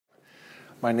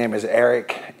My name is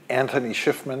Erich Anthony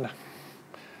Schiffmann,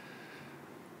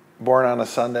 born on a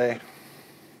Sunday,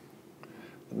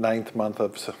 the ninth month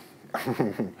of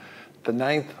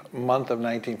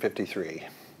 1953.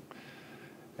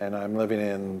 And I'm living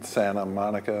in Santa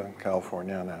Monica,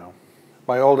 California now.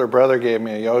 My older brother gave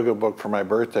me a yoga book for my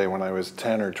birthday when I was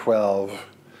 10 or 12.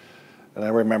 And I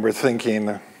remember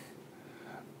thinking,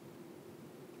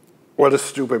 what a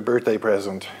stupid birthday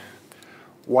present.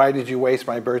 Why did you waste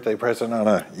my birthday present on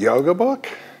a yoga book?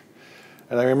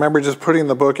 And I remember just putting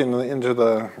the book into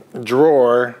the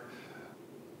drawer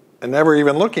and never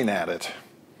even looking at it.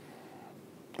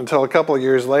 Until a couple of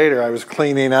years later, I was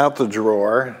cleaning out the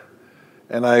drawer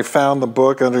and I found the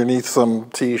book underneath some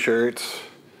t-shirts.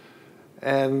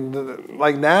 And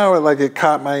like now, like it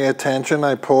caught my attention.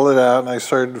 I pulled it out and I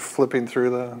started flipping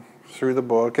through the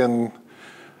book, and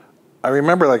I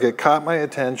remember like it caught my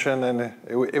attention, and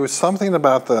it was something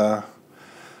about the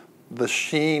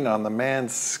sheen on the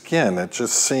man's skin. It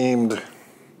just seemed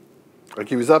like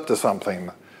he was up to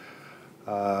something.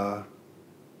 So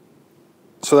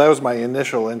that was my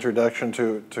initial introduction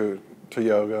to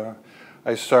yoga.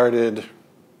 I started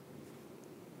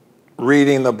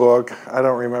reading the book. I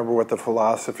don't remember what the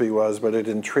philosophy was, but it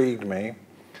intrigued me.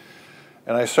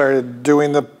 And I started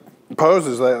doing the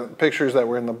poses, the pictures that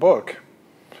were in the book.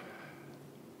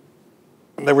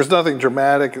 There was nothing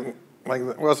dramatic, like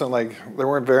it wasn't like, there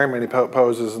weren't very many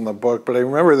poses in the book, but I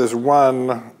remember this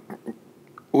one,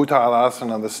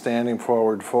 Uttalasana, the standing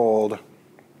forward fold.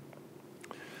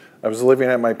 I was living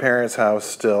at my parents' house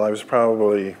still. I was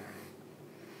probably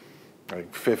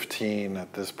like 15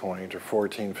 at this point, or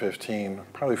 14, 15,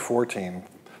 probably 14,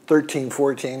 13,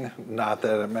 14, not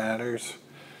that it matters.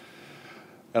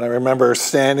 And I remember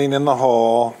standing in the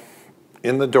hall,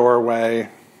 in the doorway,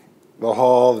 the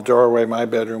hall, the doorway, my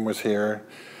bedroom was here,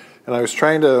 and I was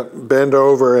trying to bend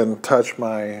over and touch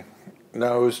my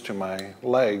nose to my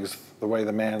legs the way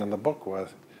the man in the book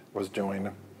was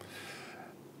doing.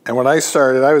 And when I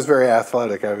started, I was very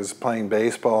athletic. I was playing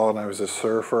baseball and I was a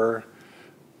surfer,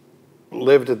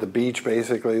 lived at the beach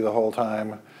basically the whole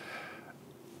time.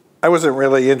 I wasn't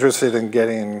really interested in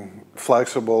getting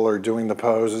flexible or doing the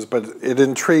poses, but it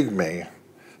intrigued me.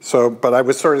 But I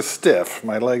was sort of stiff.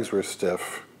 My legs were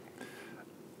stiff.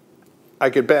 I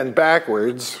could bend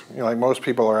backwards, like most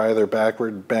people are either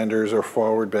backward benders or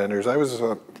forward benders. I was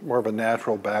more of a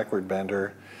natural backward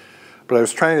bender, but I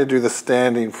was trying to do the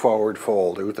standing forward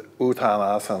fold,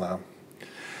 Uttanasana,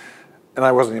 and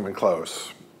I wasn't even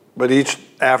close. But each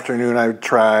afternoon I would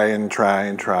try, and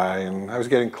I was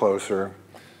getting closer.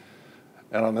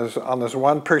 And on this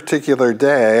one particular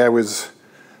day, I was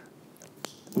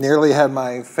nearly had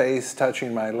my face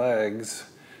touching my legs,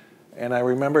 and I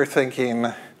remember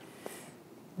thinking,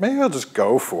 maybe I'll just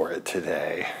go for it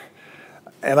today.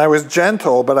 And I was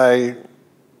gentle, but I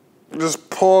just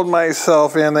pulled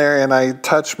myself in there and I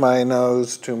touched my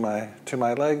nose to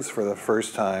my legs for the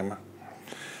first time.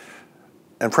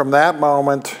 And from that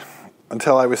moment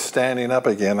until I was standing up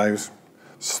again, I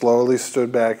slowly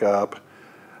stood back up.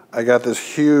 I got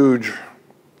this huge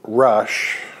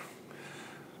rush.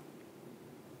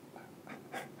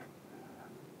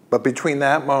 But between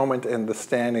that moment and the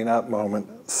standing up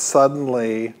moment,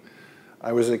 suddenly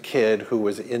I was a kid who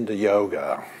was into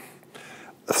yoga.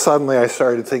 Suddenly I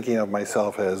started thinking of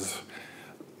myself as,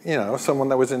 someone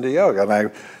that was into yoga.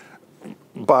 And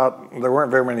there weren't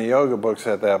very many yoga books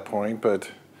at that point, but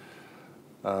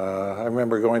I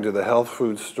remember going to the health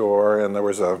food store and there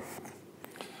was a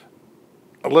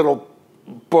little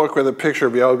book with a picture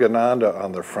of Yogananda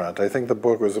on the front. I think the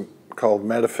book was called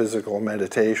Metaphysical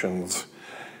Meditations.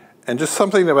 And just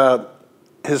something about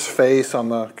his face on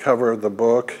the cover of the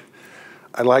book.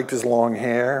 I liked his long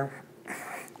hair.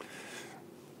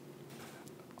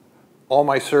 All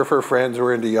my surfer friends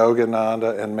were into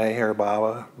Yogananda and Meher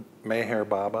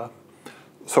Baba.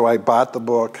 So I bought the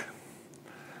book.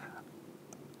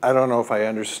 I don't know if I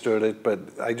understood it, but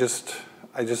I just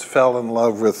fell in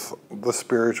love with the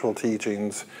spiritual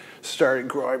teachings. Started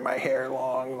growing my hair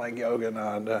long like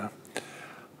Yogananda.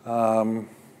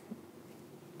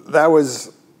 That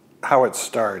was how it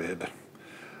started.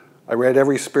 I read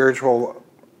every spiritual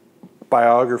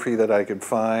biography that I could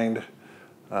find,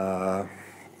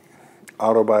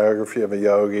 autobiography of a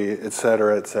yogi, et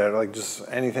cetera, like just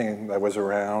anything that was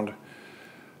around.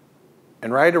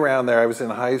 And right around there, I was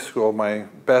in high school, my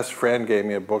best friend gave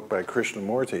me a book by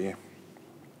Krishnamurti.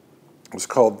 It was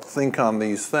called Think on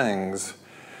These Things.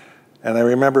 And I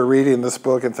remember reading this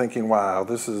book and thinking, wow,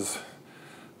 this is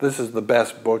the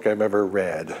best book I've ever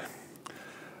read.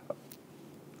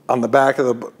 On the back of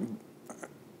the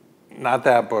not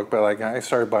that book, but like I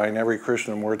started buying every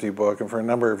Krishnamurti book, and for a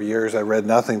number of years I read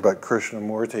nothing but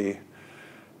Krishnamurti.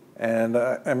 And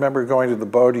I remember going to the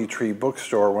Bodhi Tree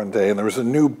bookstore one day, and there was a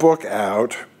new book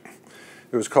out.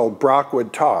 It was called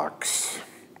Brockwood Talks.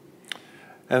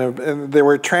 And there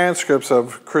were transcripts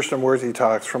of Krishnamurti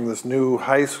talks from this new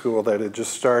high school that had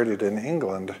just started in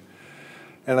England.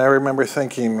 And I remember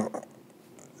thinking,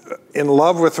 in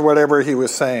love with whatever he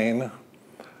was saying,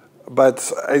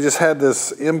 but I just had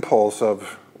this impulse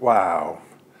of, wow,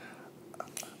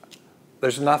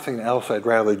 there's nothing else I'd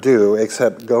rather do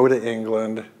except go to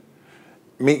England,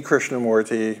 meet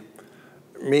Krishnamurti,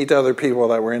 meet other people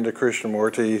that were into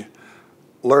Krishnamurti,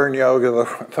 learn yoga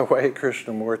the way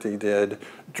Krishnamurti did,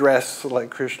 dress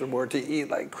like Krishnamurti, eat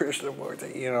like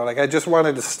Krishnamurti. You know, like I just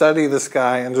wanted to study this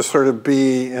guy and just sort of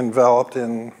be enveloped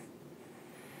in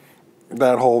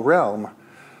that whole realm.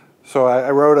 So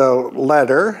I wrote a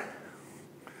letter, a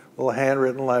little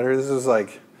handwritten letter. This is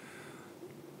like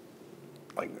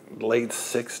late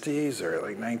 60s or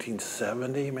like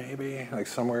 1970 maybe, like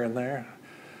somewhere in there.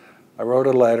 I wrote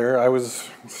a letter. I was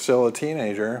still a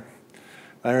teenager.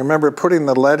 I remember putting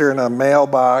the letter in a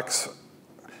mailbox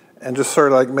and just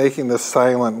sort of like making this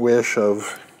silent wish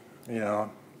of, you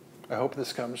know, I hope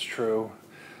this comes true.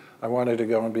 I wanted to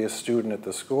go and be a student at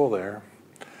the school there.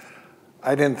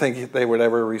 I didn't think they would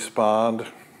ever respond.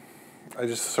 I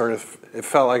just sort of, it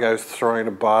felt like I was throwing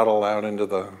a bottle out into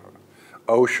the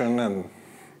ocean, and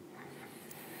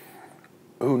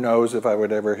who knows if I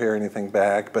would ever hear anything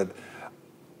back. But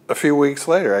a few weeks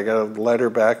later, I got a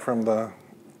letter back from the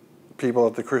people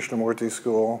at the Krishnamurti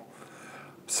school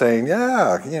saying,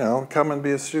 yeah, you know, come and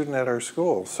be a student at our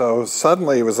school. So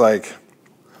suddenly it was like,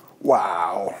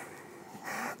 wow.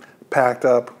 Packed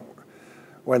up,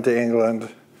 went to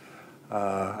England.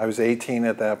 I was 18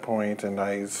 at that point, and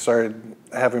I started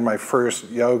having my first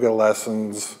yoga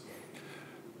lessons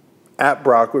at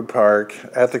Brockwood Park,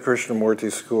 at the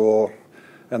Krishnamurti school,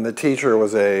 and the teacher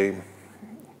was a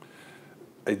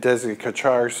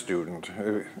Desikachar student.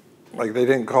 Like, they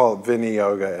didn't call it Vini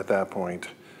Yoga at that point.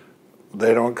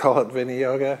 They don't call it Vini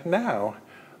Yoga now,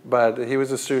 but he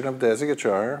was a student of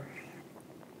Desikachar.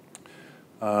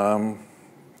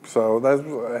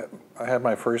 So I had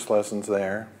my first lessons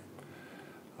there.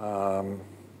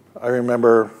 I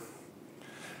remember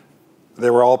they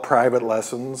were all private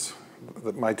lessons.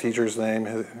 My teacher's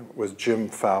name was Jim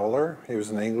Fowler. He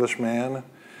was an Englishman.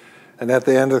 And at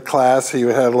the end of class, he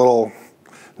had a little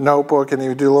notebook, and he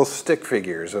would do little stick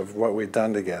figures of what we'd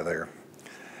done together.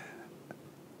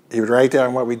 He would write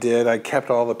down what we did. I kept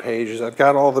all the pages. I've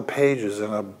got all the pages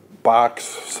in a box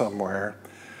somewhere.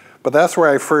 But that's where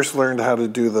I first learned how to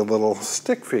do the little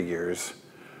stick figures.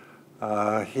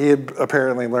 He had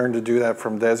apparently learned to do that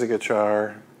from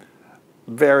Desikachar.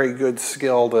 Very good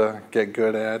skill to get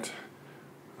good at.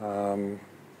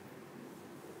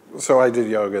 So I did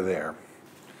yoga there.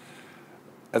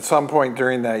 At some point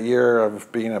during that year of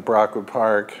being at Brockwood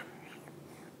Park,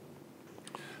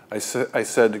 I said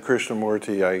to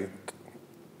Krishnamurti,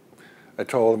 I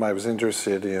told him I was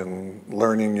interested in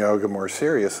learning yoga more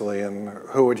seriously, and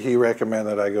who would he recommend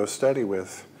that I go study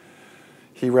with?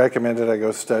 He recommended I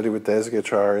go study with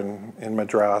Desikachar in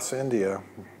Madras, India.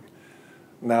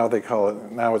 Now they call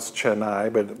it, now it's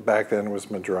Chennai, but back then it was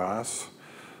Madras.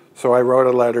 So I wrote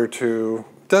a letter to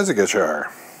Desikachar,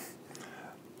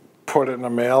 put it in a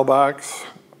mailbox,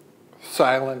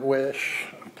 silent wish,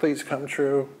 please come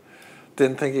true.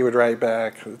 Didn't think he would write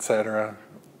back, etc.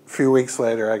 A few weeks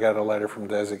later, I got a letter from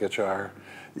Desikachar.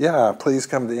 Yeah, please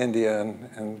come to India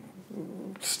and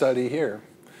study here.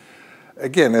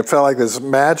 Again, it felt like this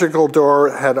magical door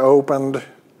had opened.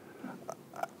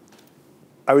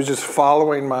 I was just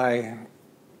following my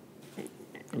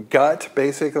gut,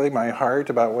 basically, my heart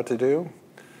about what to do.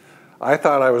 I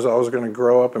thought I was always going to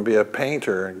grow up and be a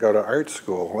painter and go to art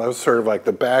school. That was sort of like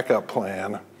the backup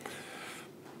plan.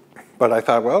 But I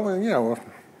thought, well, you know,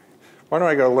 why don't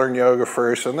I go learn yoga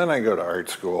first and then I go to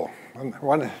art school?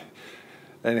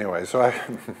 Anyway, so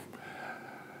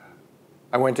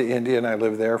I went to India and I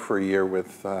lived there for a year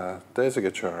with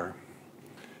Desikachar.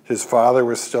 His father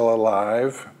was still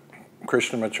alive,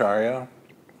 Krishnamacharya.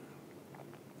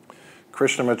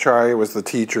 Krishnamacharya was the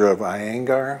teacher of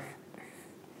Iyengar.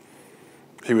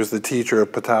 He was the teacher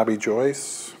of Pattabhi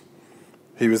Jois.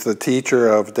 He was the teacher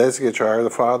of Desikachar,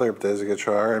 the father of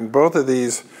Desikachar. And both of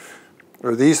these,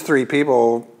 or these three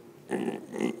people,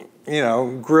 you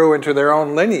know, grew into their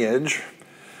own lineage,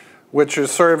 which is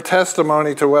sort of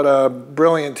testimony to what a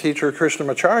brilliant teacher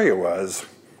Krishnamacharya was.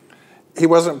 He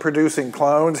wasn't producing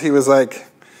clones. He was like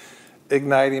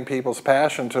igniting people's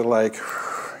passion to, like,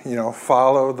 you know,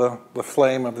 follow the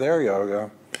flame of their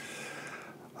yoga.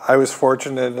 I was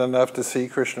fortunate enough to see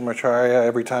Krishnamacharya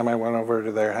every time I went over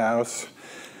to their house.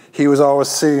 He was always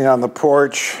sitting on the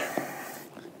porch,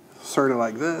 sort of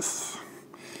like this,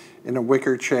 in a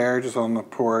wicker chair just on the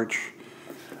porch.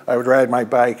 I would ride my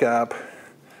bike up,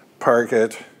 park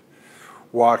it,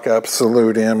 walk up,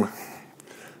 salute him,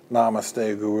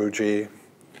 Namaste, Guruji.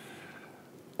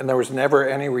 And there was never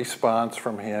any response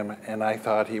from him, and I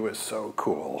thought he was so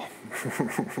cool.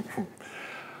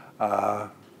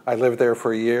 I lived there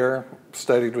for a year,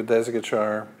 studied with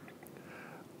Desikachar,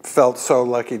 felt so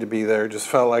lucky to be there, just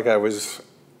felt like I was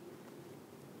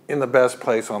in the best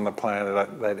place on the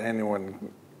planet that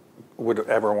anyone would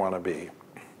ever want to be.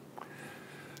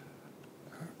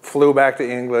 Flew back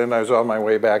to England. I was on my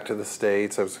way back to the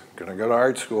States. I was going to go to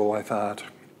art school, I thought.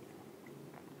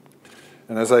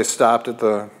 And as I stopped at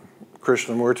the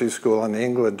Krishnamurti school in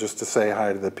England just to say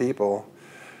hi to the people,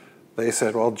 they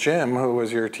said, well, Jim, who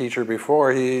was your teacher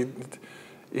before, he's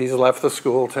left the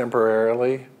school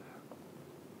temporarily.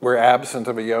 We're absent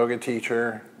of a yoga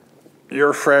teacher.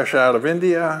 You're fresh out of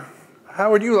India. How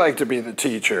would you like to be the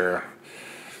teacher?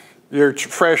 You're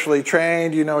freshly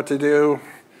trained, you know what to do.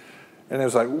 And it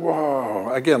was like,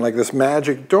 whoa, again, like this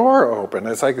magic door opened.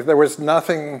 It's like there was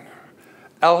nothing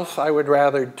else I would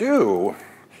rather do.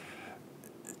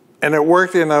 And it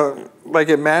worked like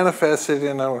it manifested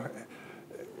in a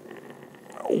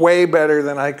way better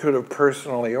than I could have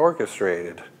personally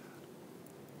orchestrated.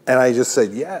 And I just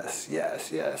said, yes, yes,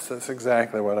 yes, that's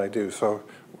exactly what I do, so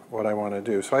what I want to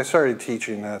do. So I started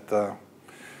teaching at the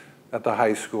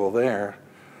high school there.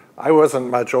 I wasn't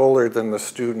much older than the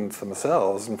students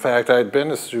themselves. In fact, I had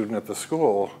been a student at the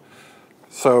school.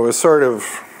 So it was sort of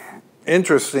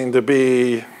interesting to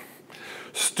be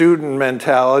student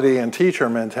mentality and teacher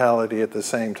mentality at the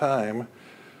same time.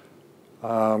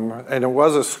 And it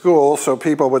was a school, so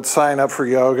people would sign up for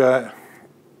yoga.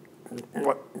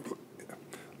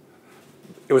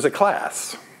 It was a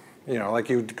class. You know, like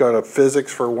you'd go to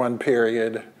physics for one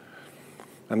period,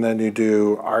 and then you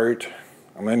do art,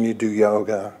 and then you do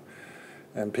yoga,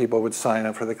 and people would sign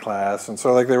up for the class. And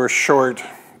so like they were short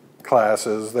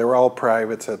classes. They were all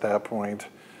privates at that point.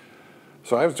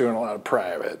 So I was doing a lot of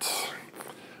privates.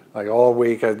 Like all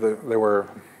week, there were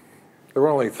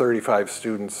only 35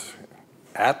 students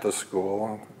at the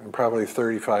school, and probably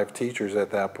 35 teachers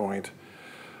at that point.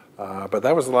 But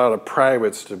that was a lot of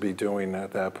privates to be doing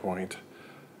at that point.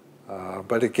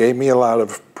 But it gave me a lot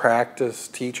of practice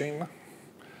teaching.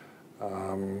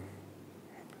 And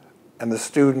the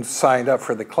students signed up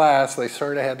for the class. They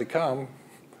sort of had to come.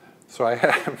 So I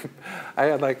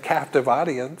had like captive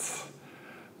audience,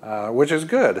 which is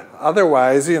good.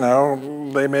 Otherwise, you know,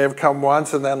 they may have come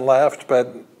once and then left,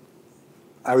 but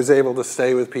I was able to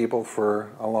stay with people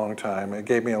for a long time. It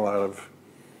gave me a lot of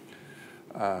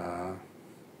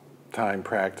time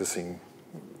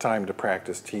to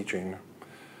practice teaching.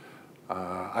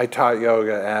 I taught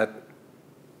yoga at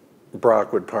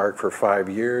Brockwood Park for 5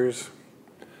 years.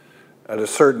 At a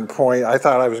certain point, I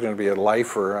thought I was going to be a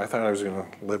lifer. I thought I was going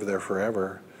to live there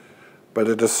forever. But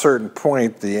at a certain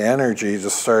point, the energy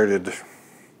just started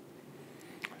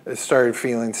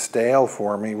feeling stale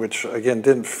for me, which again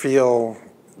didn't feel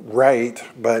right,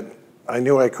 but I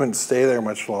knew I couldn't stay there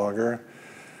much longer.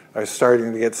 I was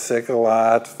starting to get sick a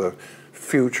lot. The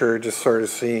future just sort of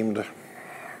seemed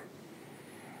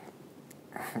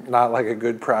not like a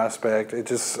good prospect. It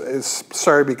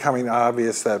started becoming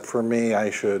obvious that for me I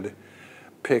should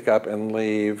pick up and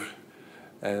leave.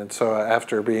 And so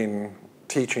after being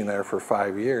teaching there for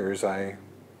 5 years, I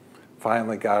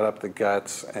finally got up the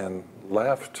guts and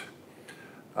left.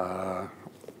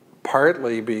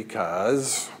 Partly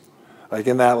because, like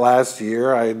in that last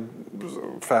year, I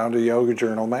found a Yoga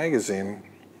Journal magazine.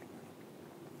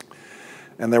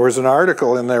 And there was an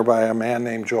article in there by a man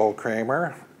named Joel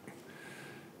Kramer.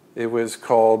 It was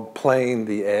called Playing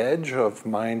the Edge of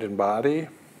Mind and Body.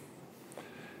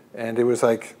 And it was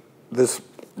like this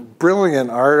brilliant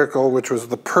article, which was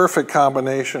the perfect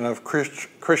combination of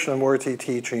Krishnamurti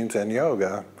teachings and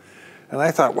yoga. And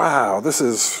I thought, wow, this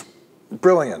is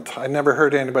brilliant. I never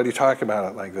heard anybody talk about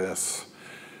it like this.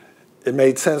 It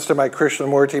made sense to my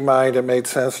Krishnamurti mind. It made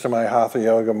sense to my Hatha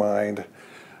Yoga mind.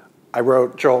 I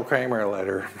wrote Joel Kramer a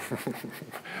letter.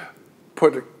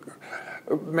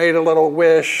 Made a little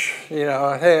wish, you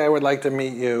know, hey, I would like to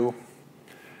meet you.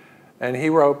 And he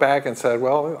wrote back and said,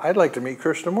 well, I'd like to meet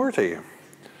Krishnamurti.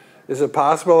 Is it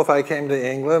possible if I came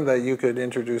to England that you could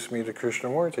introduce me to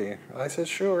Krishnamurti? I said,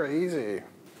 sure, easy.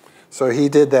 So he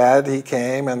did that. He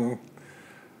came, and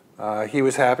he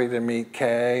was happy to meet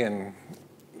Kay, and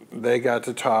they got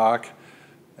to talk.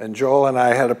 And Joel and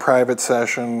I had a private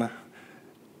session,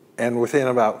 And within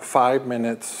about 5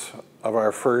 minutes of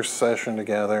our first session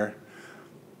together,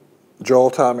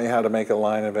 Joel taught me how to make a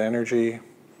line of energy.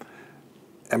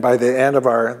 And by the end of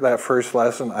that first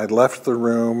lesson, I left the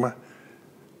room.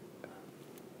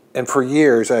 And for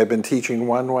years, I had been teaching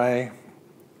one way,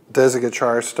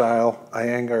 Desikachar style,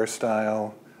 Iyengar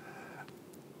style,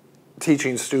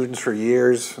 teaching students for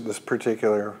years, this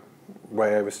particular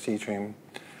way I was teaching.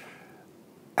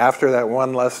 After that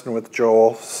one lesson with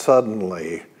Joel,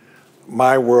 suddenly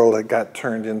my world had got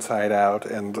turned inside out,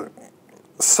 and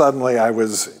suddenly I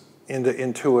was into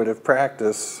intuitive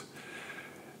practice.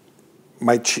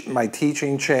 My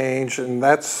teaching changed, and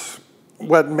that's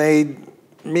what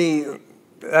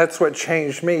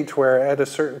changed me to where at a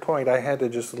certain point I had to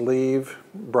just leave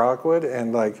Brockwood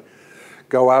and like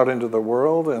go out into the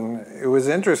world. And it was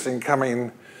interesting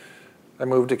I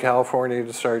moved to California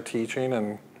to start teaching,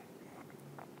 and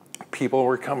people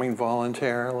were coming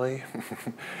voluntarily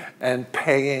and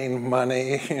paying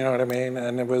money, you know what I mean?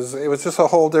 And it was just a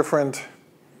whole different,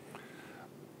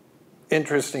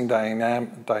 interesting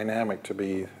dynamic to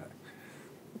be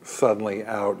suddenly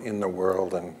out in the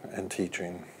world and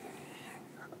teaching.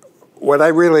 What I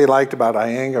really liked about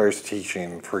Iyengar's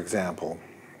teaching, for example,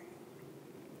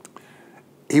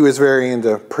 he was very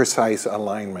into precise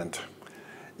alignment.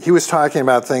 He was talking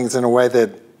about things in a way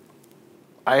that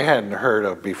I hadn't heard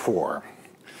of before.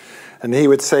 And he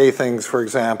would say things, for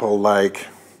example, like,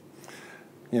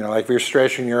 like if you're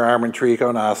stretching your arm in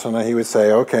Trikonasana, he would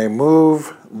say, okay,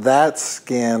 move that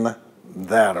skin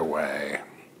that away.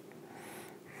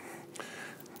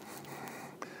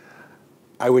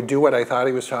 I would do what I thought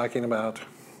he was talking about,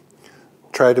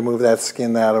 try to move that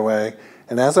skin that away.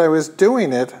 And as I was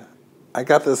doing it, I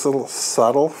got this little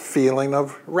subtle feeling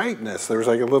of rightness. There was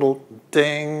like a little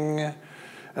ding.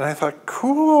 And I thought,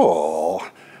 cool.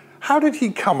 How did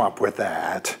he come up with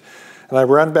that? And I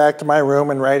run back to my room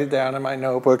and write it down in my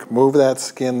notebook, move that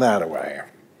skin that away.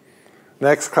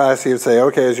 Next class, he would say,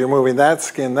 okay, as you're moving that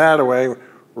skin that away,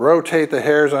 rotate the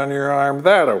hairs on your arm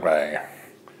that away.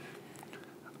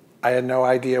 I had no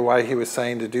idea why he was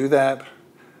saying to do that,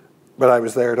 but I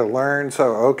was there to learn,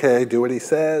 so okay, do what he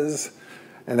says.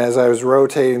 And as I was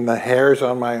rotating the hairs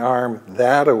on my arm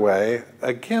that away,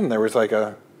 again, there was like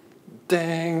a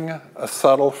ding, a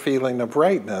subtle feeling of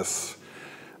rightness.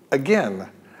 Again,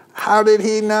 how did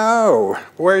he know?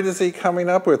 Where is he coming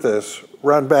up with this?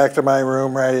 Run back to my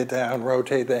room, write it down,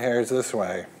 rotate the hairs this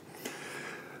way.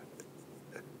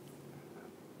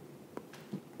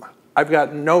 I've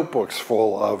got notebooks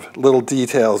full of little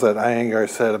details that Iyengar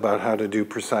said about how to do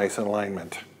precise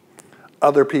alignment.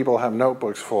 Other people have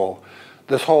notebooks full.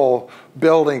 This whole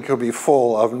building could be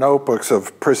full of notebooks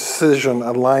of precision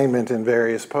alignment in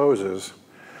various poses.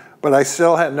 But I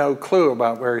still had no clue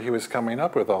about where he was coming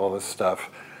up with all this stuff.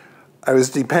 I was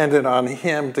dependent on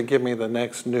him to give me the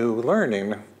next new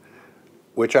learning,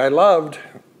 which I loved.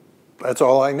 That's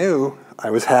all I knew. I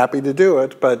was happy to do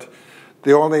it, but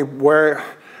the only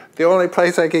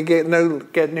place I could get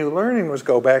new learning was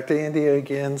go back to India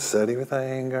again, study with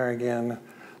Iyengar again.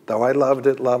 Though I loved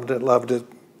it,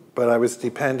 but I was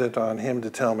dependent on him to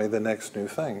tell me the next new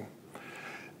thing.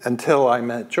 Until I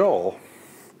met Joel.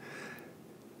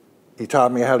 He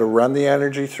taught me how to run the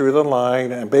energy through the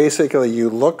line, and basically you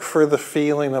look for the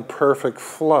feeling of perfect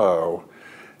flow.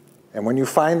 And when you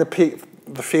find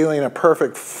the feeling of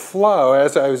perfect flow,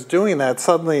 as I was doing that,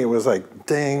 suddenly it was like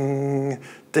ding,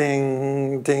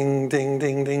 ding, ding, ding,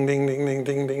 ding, ding, ding, ding, ding,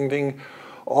 ding, ding, ding.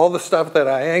 All the stuff that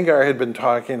Iyengar had been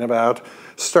talking about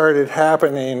started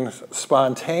happening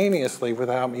spontaneously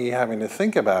without me having to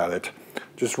think about it.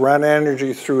 Just run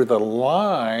energy through the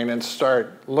line and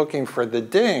start looking for the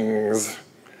dings.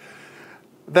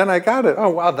 Then I got it. Oh,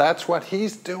 wow, that's what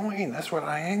he's doing. That's what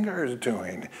Iyengar is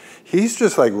doing. He's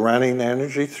just like running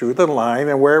energy through the line,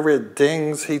 and wherever it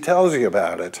dings, he tells you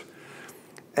about it.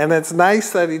 And it's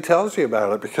nice that he tells you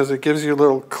about it because it gives you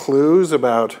little clues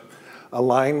about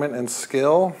alignment and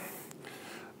skill.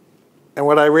 And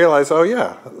what I realized, oh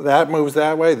yeah, that moves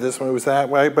that way, this moves that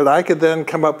way, but I could then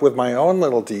come up with my own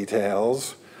little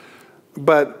details,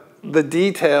 but the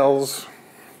details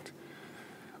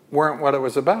weren't what it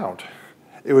was about.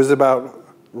 It was about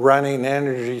running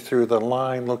energy through the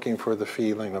line, looking for the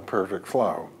feeling of perfect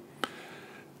flow.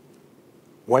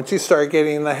 Once you start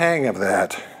getting the hang of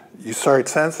that, you start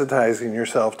sensitizing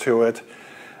yourself to it,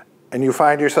 and you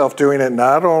find yourself doing it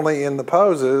not only in the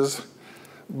poses,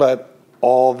 but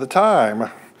all the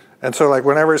time. And so like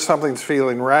whenever something's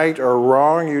feeling right or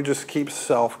wrong, you just keep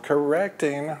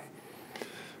self-correcting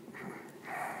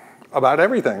about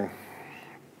everything.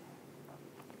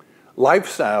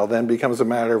 Lifestyle then becomes a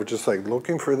matter of just like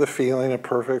looking for the feeling of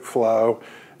perfect flow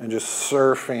and just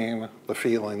surfing the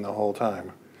feeling the whole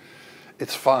time.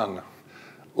 It's fun.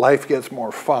 Life gets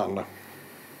more fun.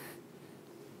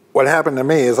 What happened to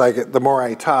me is the more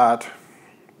I taught,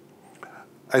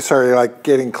 I started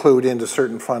getting clued into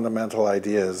certain fundamental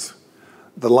ideas.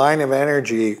 The line of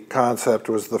energy concept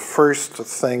was the first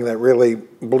thing that really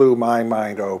blew my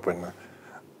mind open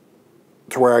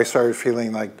to where I started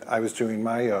feeling like I was doing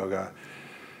my yoga.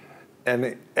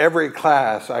 And every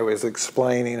class I was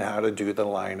explaining how to do the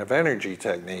line of energy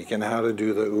technique and how to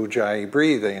do the ujjayi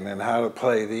breathing and how to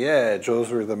play the edge.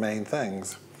 Those were the main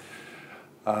things.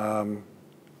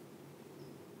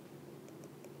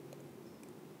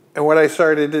 And what I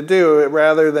started to do,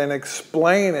 rather than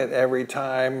explain it every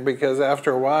time, because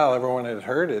after a while everyone had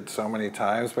heard it so many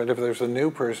times, but if there's a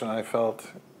new person, I felt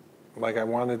like I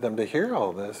wanted them to hear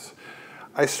all this,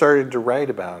 I started to write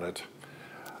about it.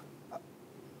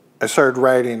 I started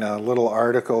writing a little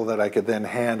article that I could then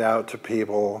hand out to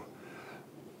people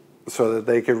so that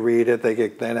they could read it, they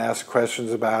could then ask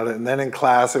questions about it, and then in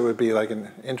class it would be like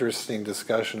an interesting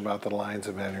discussion about the lines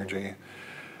of energy.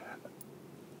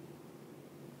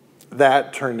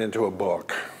 That turned into a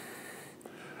book.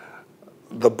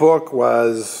 The book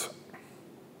was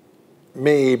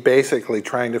me basically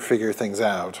trying to figure things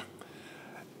out.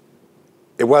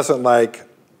 It wasn't like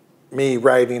me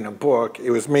writing a book,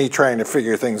 it was me trying to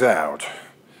figure things out.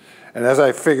 And as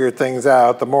I figured things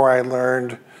out, the more I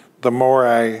learned, the more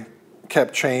I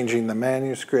kept changing the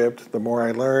manuscript, the more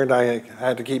I learned, I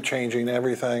had to keep changing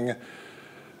everything.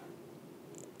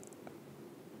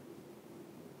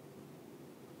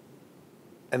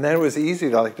 And then it was easy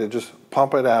to just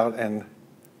pump it out and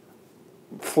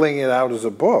fling it out as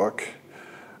a book.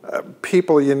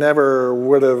 People you never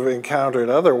would have encountered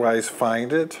otherwise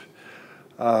find it.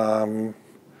 And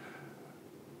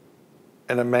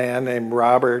a man named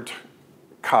Robert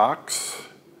Cox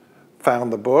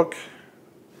found the book.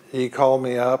 He called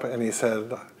me up and he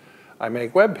said, I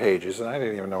make web pages. And I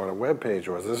didn't even know what a web page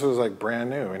was. This was brand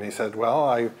new. And he said, well,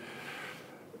 I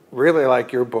really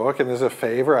like your book, and as a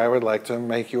favor, I would like to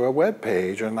make you a web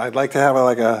page, and I'd like to have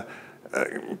a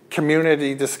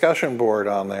community discussion board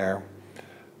on there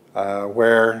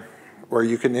where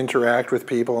you can interact with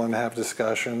people and have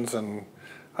discussions. And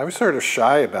I was sort of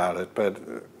shy about it, but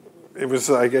it was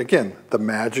again, the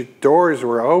magic doors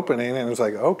were opening, and it was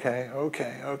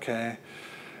okay.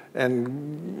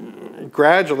 And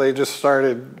gradually it just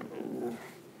started.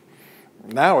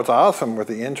 Now it's awesome with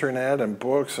the internet and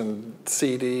books and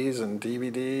CDs and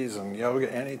DVDs and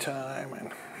yoga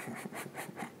anytime.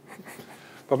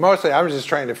 But mostly I was just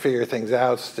trying to figure things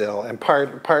out still. And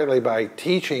partly by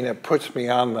teaching, it puts me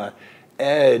on the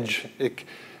edge. It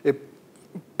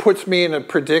puts me in a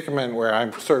predicament where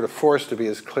I'm sort of forced to be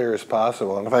as clear as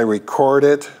possible. And if I record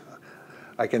it,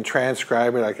 I can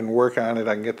transcribe it, I can work on it,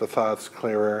 I can get the thoughts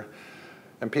clearer.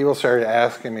 And people started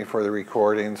asking me for the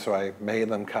recordings, so I made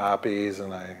them copies,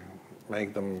 and I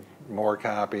make them more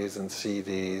copies and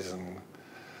CDs, and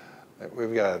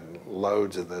we've got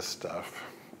loads of this stuff.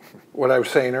 What I was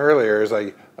saying earlier is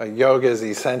yoga is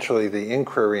essentially the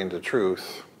inquiry into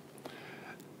truth.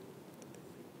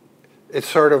 It's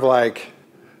sort of like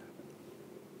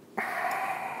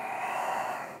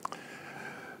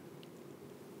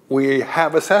we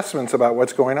have assessments about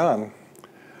what's going on.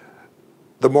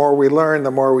 The more we learn, the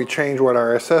more we change what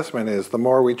our assessment is, the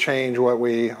more we change what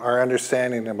our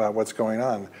understanding about what's going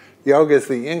on. Yoga is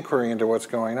the inquiry into what's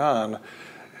going on,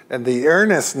 and the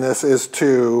earnestness is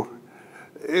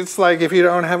it's like if you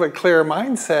don't have a clear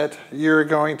mindset, you're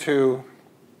going to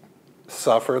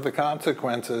suffer the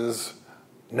consequences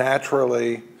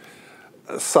naturally.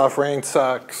 Suffering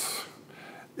sucks.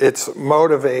 It's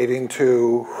motivating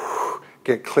to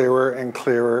get clearer and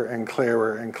clearer and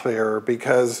clearer and clearer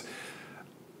because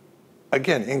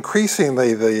again,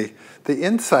 increasingly the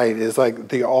insight is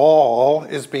the all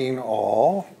is being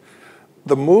all.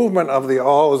 The movement of the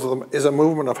all is a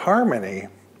movement of harmony.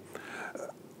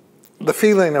 The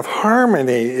feeling of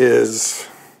harmony is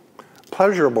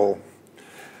pleasurable.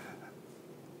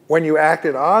 When you act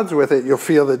at odds with it, you'll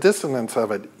feel the dissonance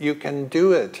of it. You can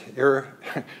do it.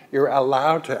 You're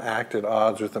allowed to act at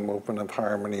odds with the movement of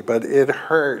harmony, but it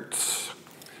hurts.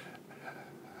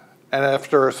 And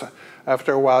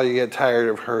after a while, you get tired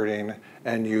of hurting,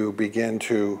 and you begin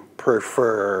to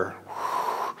prefer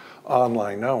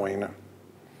online knowing.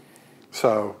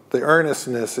 So the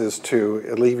earnestness is to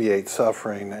alleviate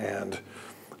suffering and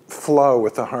flow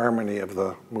with the harmony of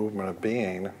the movement of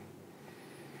being.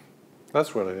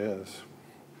 That's what it is.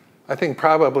 I think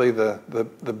probably the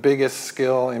biggest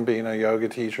skill in being a yoga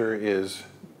teacher is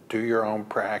do your own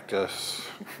practice.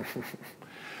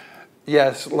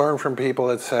 yes, learn from people,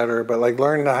 etc., but like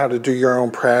learn how to do your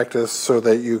own practice so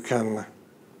that you can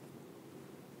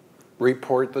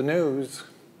report the news.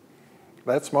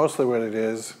 That's mostly what it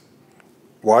is.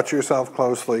 Watch yourself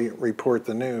closely, report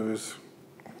the news.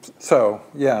 So,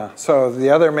 yeah, so the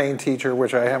other main teacher,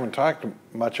 which I haven't talked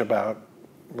much about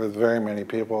with very many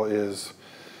people, is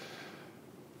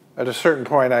at a certain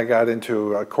point I got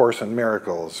into A Course in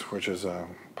Miracles, which is a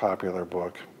popular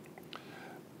book.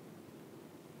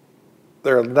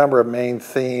 There are a number of main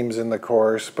themes in the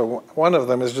Course, but one of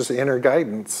them is just inner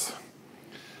guidance.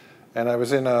 And I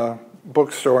was in a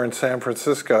bookstore in San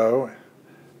Francisco,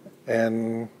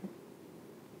 and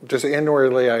just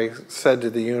inwardly I said to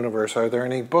the universe, are there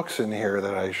any books in here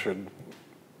that I should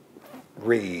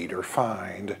read or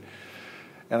find?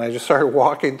 And I just started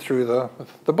walking through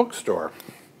the bookstore.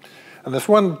 And this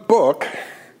one book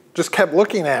just kept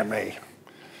looking at me.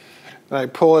 And I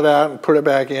pull it out and put it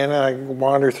back in, and I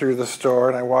wander through the store,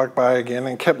 and I walk by again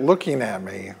and kept looking at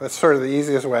me. That's sort of the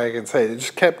easiest way I can say it. It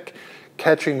just kept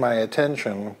catching my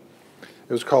attention.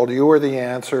 It was called You Are the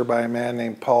Answer by a man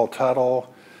named Paul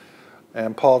Tuttle.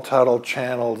 And Paul Tuttle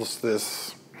channels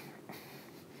this,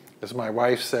 as my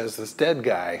wife says, this dead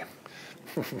guy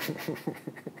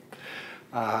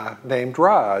named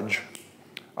Raj,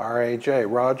 R-A-J,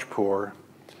 Rajpur.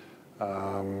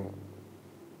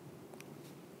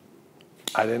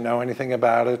 I didn't know anything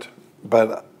about it,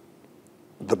 but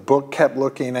the book kept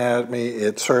looking at me.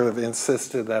 It sort of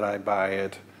insisted that I buy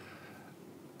it.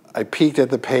 I peeked at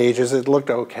the pages. It looked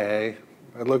okay.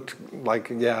 It looked like,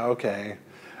 yeah, okay.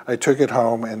 I took it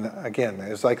home, and again,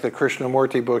 it's like the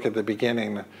Krishnamurti book at the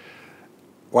beginning.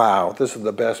 Wow, this is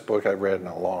the best book I've read in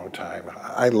a long time.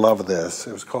 I love this.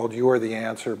 It was called You Are the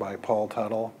Answer by Paul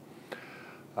Tuttle.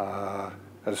 At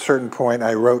a certain point,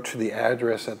 I wrote to the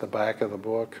address at the back of the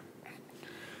book.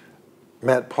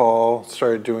 Met Paul,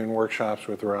 started doing workshops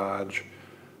with Raj.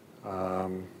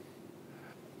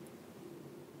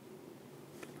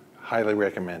 Highly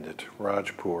recommend it,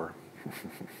 Rajpur.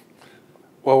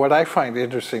 Well, what I find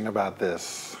interesting about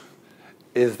this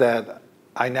is that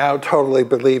I now totally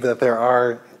believe that there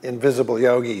are invisible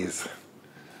yogis.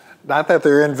 Not that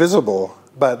they're invisible,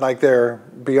 but like they're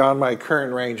beyond my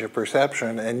current range of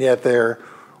perception, and yet they're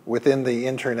within the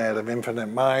internet of infinite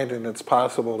mind, and it's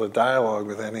possible to dialogue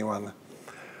with anyone.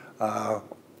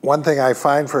 One thing I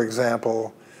find, for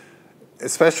example,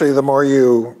 especially the more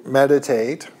you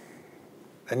meditate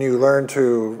and you learn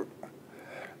to,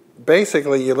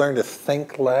 basically you learn to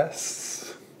think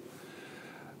less.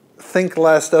 Think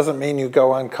less doesn't mean you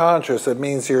go unconscious. It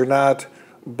means you're not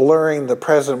blurring the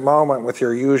present moment with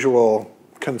your usual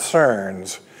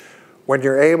concerns. When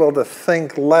you're able to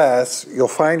think less, you'll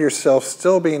find yourself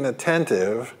still being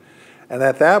attentive. And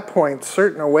at that point,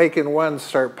 certain awakened ones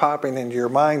start popping into your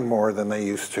mind more than they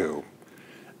used to.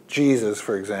 Jesus,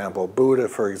 for example, Buddha,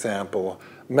 for example,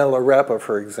 Milarepa,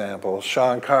 for example,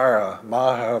 Shankara,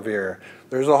 Mahavir.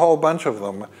 There's a whole bunch of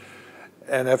them.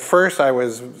 And at first I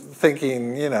was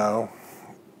thinking, you know,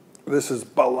 this is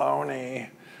baloney.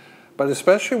 But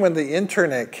especially when the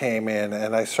internet came in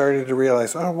and I started to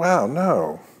realize, oh, wow,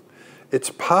 no. It's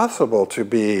possible to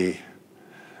be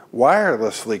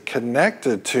wirelessly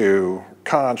connected to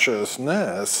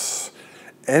consciousness.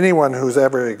 Anyone who's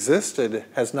ever existed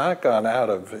has not gone out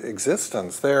of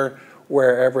existence. They're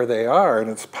wherever they are, and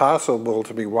it's possible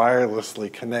to be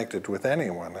wirelessly connected with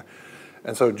anyone.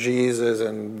 And so Jesus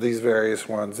and these various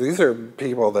ones, these are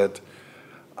people that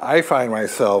I find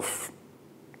myself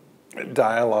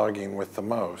dialoguing with the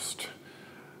most.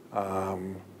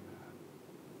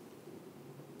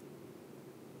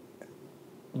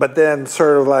 But then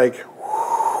sort of like,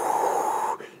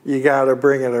 you got to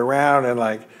bring it around and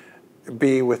like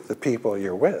be with the people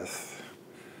you're with.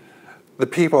 The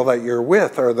people that you're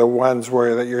with are the ones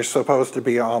that you're supposed to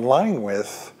be online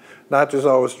with, not just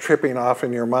always tripping off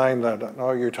in your mind that,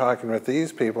 oh, you're talking with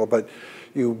these people, but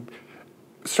you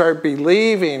start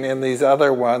believing in these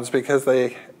other ones because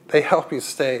they help you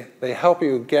they help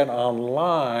you get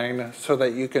online so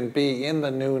that you can be in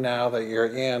the new now that you're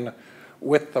in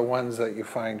with the ones that you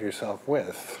find yourself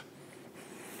with.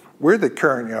 We're the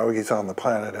current yogis on the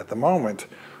planet at the moment.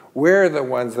 We're the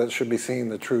ones that should be seeing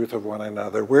the truth of one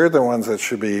another. We're the ones that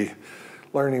should be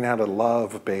learning how to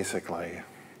love, basically.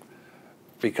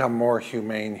 Become more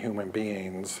humane human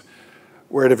beings.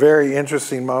 We're at a very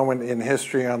interesting moment in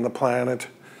history on the planet.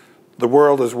 The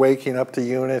world is waking up to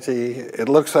unity. It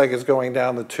looks like it's going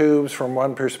down the tubes from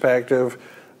one perspective,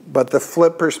 but the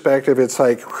flip perspective, it's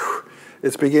like, whew,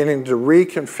 it's beginning to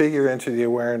reconfigure into the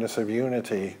awareness of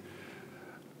unity.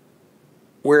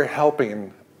 We're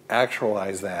helping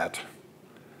actualize that.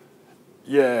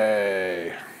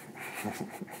 Yay.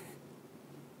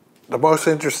 The most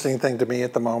interesting thing to me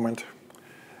at the moment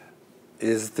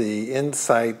is the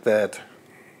insight that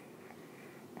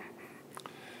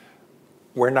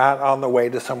we're not on the way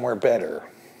to somewhere better.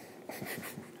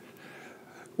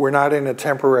 We're not in a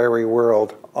temporary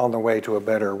world on the way to a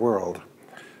better world.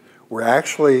 We're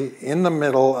actually in the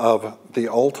middle of the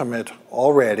ultimate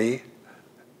already,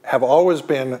 have always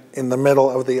been in the middle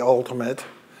of the ultimate.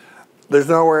 There's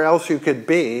nowhere else you could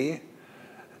be.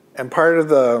 And part of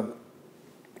the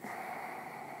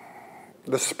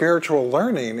spiritual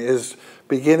learning is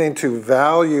beginning to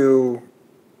value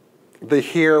the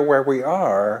here where we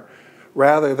are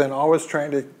rather than always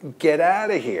trying to get out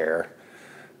of here.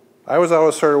 I was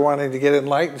always sort of wanting to get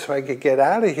enlightened so I could get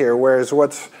out of here, whereas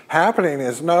what's happening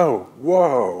is, no,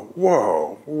 whoa,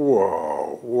 whoa,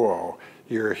 whoa, whoa.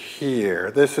 You're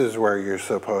here. This is where you're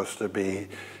supposed to be.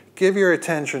 Give your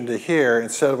attention to here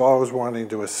instead of always wanting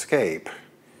to escape.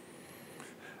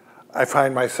 I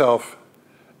find myself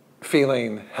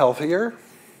feeling healthier,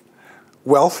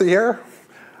 wealthier,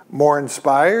 more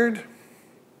inspired,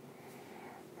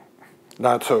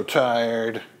 not so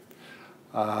tired,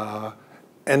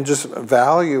 and just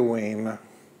valuing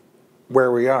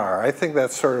where we are. I think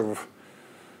that's sort of,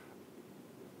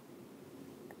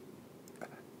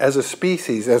 as a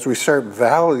species, as we start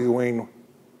valuing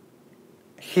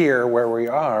here where we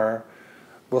are,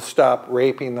 we'll stop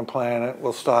raping the planet,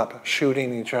 we'll stop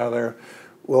shooting each other,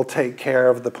 we'll take care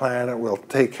of the planet, we'll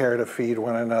take care to feed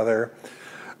one another.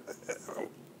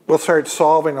 We'll start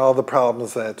solving all the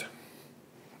problems that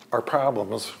are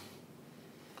problems.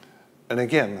 And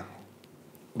again,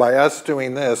 by us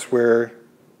doing this, we're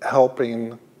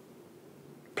helping,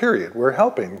 period. We're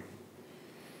helping.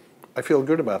 I feel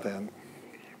good about that.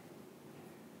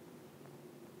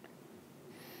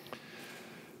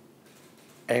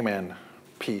 Amen.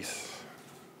 Peace.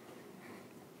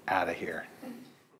 Out of here.